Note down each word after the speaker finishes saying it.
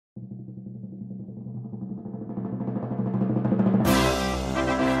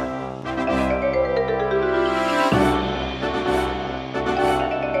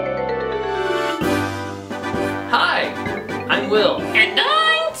Will. And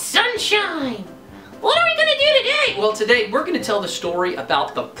I'm Sunshine. What are we going to do today? Well, today we're going to tell the story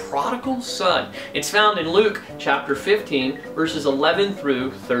about the Prodigal Son. It's found in Luke chapter 15, verses 11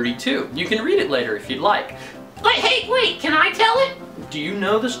 through 32. You can read it later if you'd like. Wait, can I tell it? Do you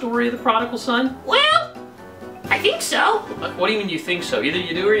know the story of the Prodigal Son? Well, I think so. What do you mean you think so? Either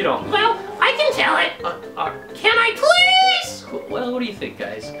you do or you don't. Well, I can tell it. Can I please? Well, what do you think,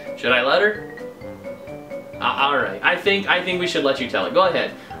 guys? Should I let her? Alright, I think we should let you tell it. Go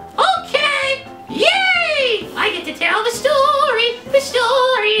ahead. Okay! Yay! I get to tell the story, the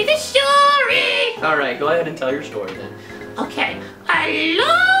story, the story! Alright, go ahead and tell your story then. Okay, a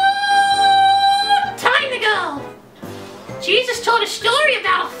long time ago, Jesus told a story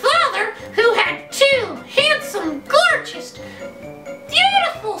about a father who had two handsome, gorgeous,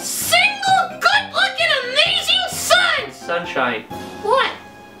 beautiful, single, good-looking, amazing sons! Sunshine. What?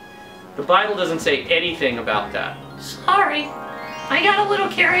 The Bible doesn't say anything about that. Sorry, I got a little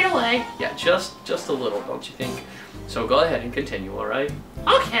carried away. Yeah, just a little, don't you think? So go ahead and continue, alright?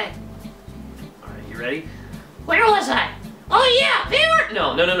 Okay. Alright, you ready? Where was I? Oh yeah, they were...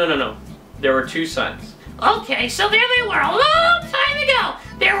 No. There were two sons. Okay, so there they were a long time ago.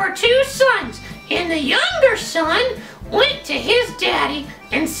 There were two sons, and the younger son went to his daddy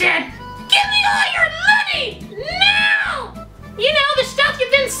and said, "Give me all your money now! You know, the stuff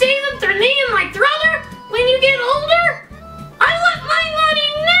you've been saving for me and my brother when you get older? I want my money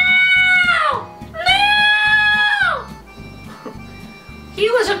now! Now!" He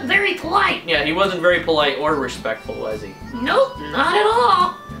wasn't very polite. Yeah, he wasn't very polite or respectful, was he? Nope, not at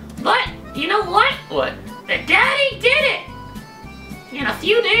all. But, you know what? What? The daddy did it! And a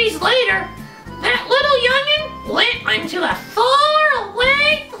few days later, that little youngin' went into a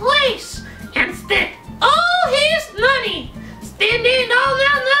far-away place and spent all his money. Spending all the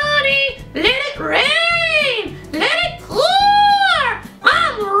money, let it rain, let it pour.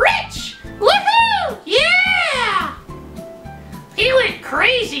 I'm rich! Woohoo! Yeah! He went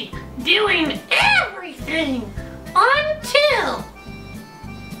crazy doing everything until...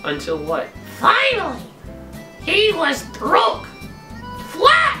 Until what? Finally, he was broke,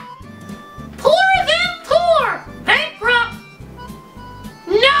 flat, poor than poor, bankrupt.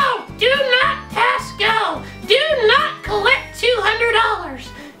 No, do not pass go. Do not collect $200.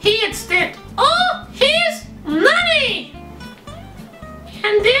 He had spent all his money.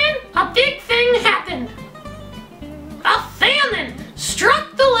 And then a big thing happened. A famine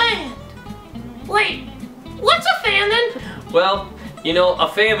struck the land. Wait, what's a famine? Well, you know, a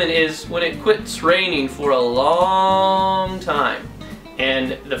famine is when it quits raining for a long time.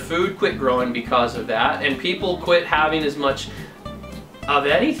 And the food quit growing because of that. And people quit having as much of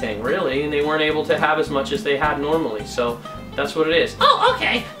anything, really. And they weren't able to have as much as they had normally. So that's what it is. Oh,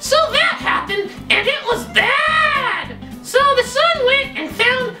 okay. So that happened, and it was bad. So the son went and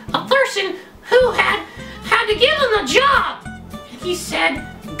found a person who had to give him a job. And he said,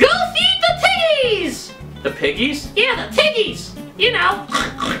 "Go feed the piggies." The piggies? Yeah, the piggies. You know.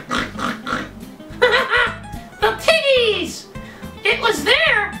 The piggies. It was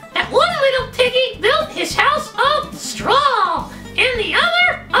there that one little piggy built his house of straw, and the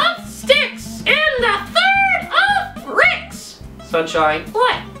other of sticks, and the third of bricks. Sunshine.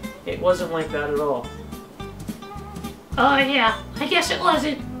 What? It wasn't like that at all. Oh yeah, I guess it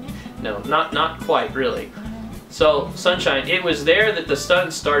wasn't. No, not quite, really. So, Sunshine, it was there that the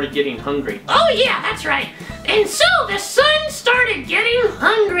son started getting hungry. Oh yeah, that's right. And so the son started getting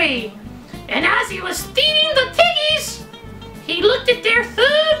hungry. And as he was feeding the piggies, he looked at their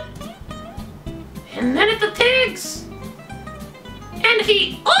food, and then at the pigs, and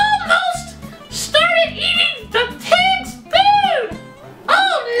he almost started eating the pigs' food.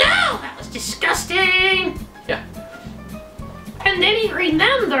 Oh no, that was disgusting. Yeah. And then he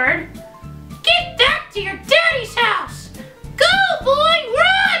remembered, get back to your daddy's house. Go, boy,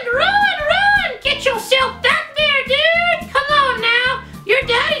 run, run, run. Get yourself back there, dude. Come on now. Your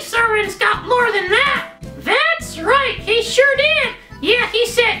daddy's servant's got more than that. That's right, he sure did. Yeah, he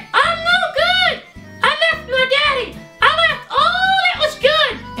said, I'm no good. I left my daddy. I left all that was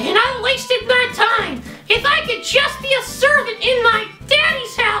good, and I wasted my time. If I could just be a servant in my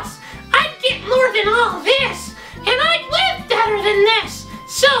daddy's house, I'd get more than all this, and I'd live better than this.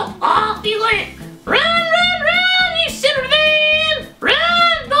 So off he went. Run, run, run, you son of a man!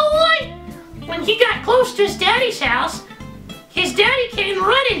 Run, boy! When he got close to his daddy's house, his daddy came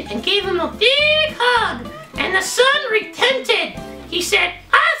running and gave him a big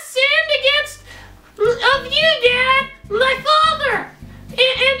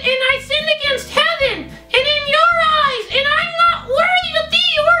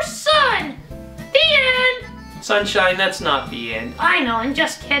Sunshine, that's not the end. I know, I'm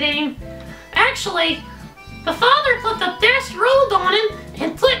just kidding. Actually, the father put the best robe on him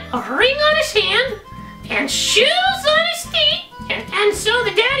and put a ring on his hand and shoes on his feet. And so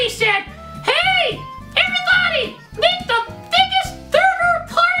the daddy said, "Hey, everybody, make the biggest burger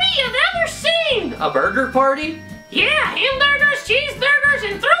party you've ever seen." A burger party? Yeah, hamburgers,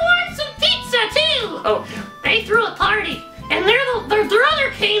 cheeseburgers, and throw on some pizza too. Oh. They threw a party, and their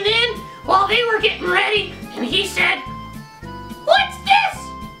brother came in while they were getting ready, and he said, "What's this?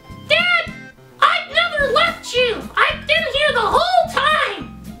 Dad, I've never left you. I've been here the whole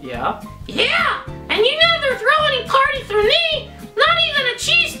time." Yeah? "Yeah, and you never throw any party for me, not even a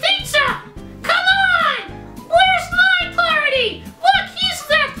cheese pizza. Come on, where's my party? Look, he's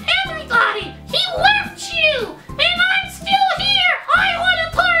left everybody. He left you, and I'm still here. I want a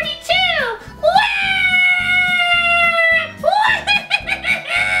party too.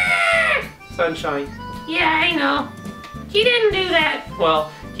 Sunshine. Yeah, I know. He didn't do that.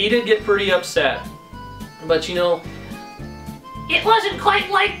 Well, he did get pretty upset. But you know... It wasn't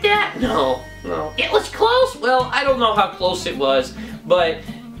quite like that. No. It was close. Well, I don't know how close it was, but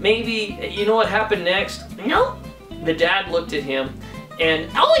maybe, you know what happened next? No. The dad looked at him and...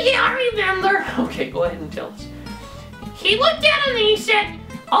 Oh yeah, I remember. Okay, go ahead and tell us. He looked at him and he said,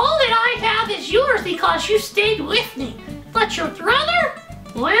 "All that I have is yours because you stayed with me. But your brother,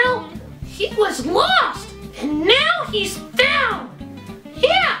 well, he was lost, and now he's found.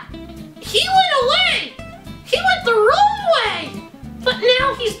 Yeah, he went away. He went the wrong way, but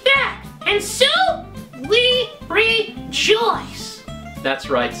now he's back, and so we rejoice." That's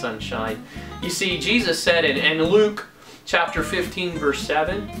right, Sunshine. You see, Jesus said in Luke chapter 15, verse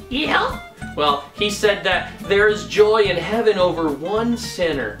 7, Yeah? well, he said that there is joy in heaven over one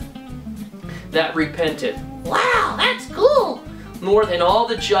sinner that repented, Wow, that's cool. more than all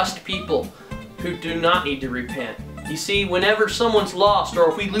the just people who do not need to repent. You see, whenever someone's lost or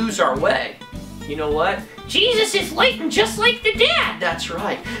if we lose our way, you know what? Jesus is waiting just like the dad. That's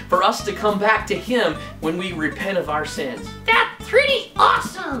right, for us to come back to Him when we repent of our sins. That's pretty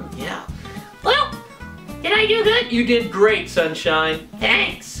awesome. Yeah. Well, did I do good? You did great, Sunshine.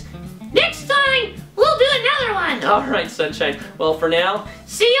 Thanks. Next time, we'll do another one. All right, Sunshine. Well, for now,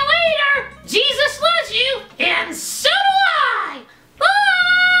 See you later. Jesus loves you, and so do I.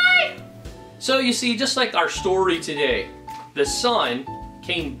 Bye. so you see, just like our story today, the son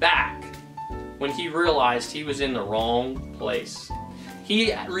came back when he realized he was in the wrong place.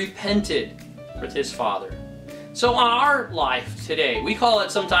 He repented with his father. So on our life today, we call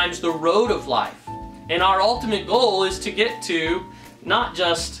it sometimes the road of life. And our ultimate goal is to get to not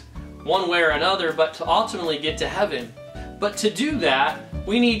just one way or another, but to ultimately get to heaven. But to do that,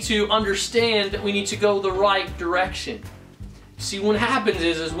 we need to understand that we need to go the right direction. See, what happens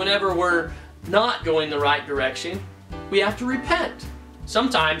is whenever we're not going the right direction, we have to repent.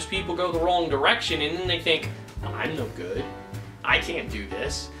 Sometimes people go the wrong direction and then they think, I'm no good. I can't do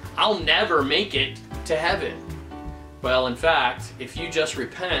this. I'll never make it to heaven. Well, in fact, if you just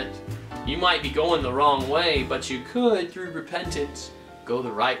repent, you might be going the wrong way, but you could, through repentance, go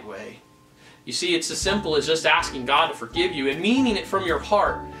the right way. You see, it's as simple as just asking God to forgive you and meaning it from your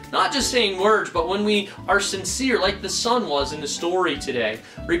heart. Not just saying words, but when we are sincere, like the son was in the story today.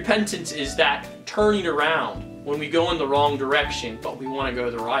 Repentance is that turning around when we go in the wrong direction, but we want to go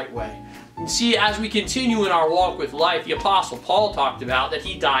the right way. And see, as we continue in our walk with life, the Apostle Paul talked about that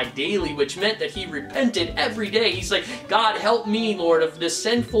he died daily, which meant that he repented every day. He's like, God, help me, Lord, of this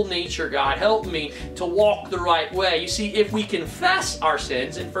sinful nature, God. Help me to walk the right way. You see, if we confess our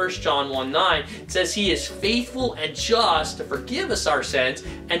sins, in 1 John 1:9, it says he is faithful and just to forgive us our sins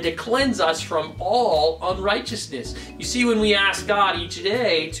and to cleanse us from all unrighteousness. You see, when we ask God each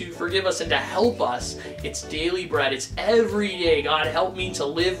day to forgive us and to help us, it's daily bread. It's every day. God, help me to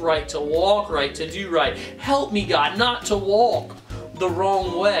live right, to walk right, to do right. Help me, God, not to walk the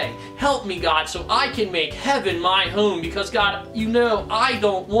wrong way. Help me, God, so I can make heaven my home, because, God, you know I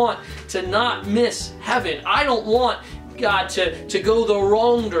don't want to not miss heaven. I don't want, God, to go the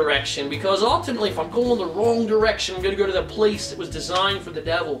wrong direction, because ultimately if I'm going the wrong direction, I'm going to go to the place that was designed for the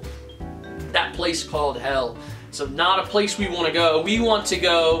devil, that place called hell. So not a place we want to go. We want to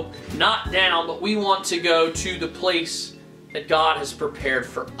go not down, but we want to go to the place that God has prepared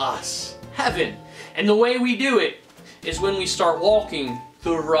for us, heaven. And the way we do it is when we start walking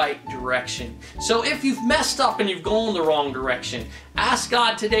the right direction. So if you've messed up and you've gone the wrong direction, ask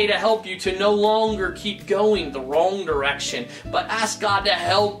God today to help you to no longer keep going the wrong direction, but ask God to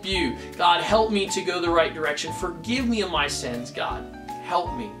help you. God, help me to go the right direction. Forgive me of my sins, God.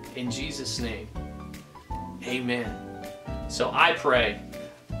 Help me in Jesus' name. Amen. So I pray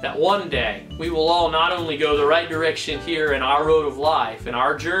that one day we will all not only go the right direction here in our road of life, in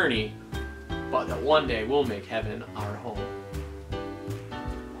our journey, but that one day we'll make heaven our home.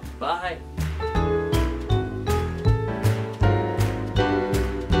 Bye.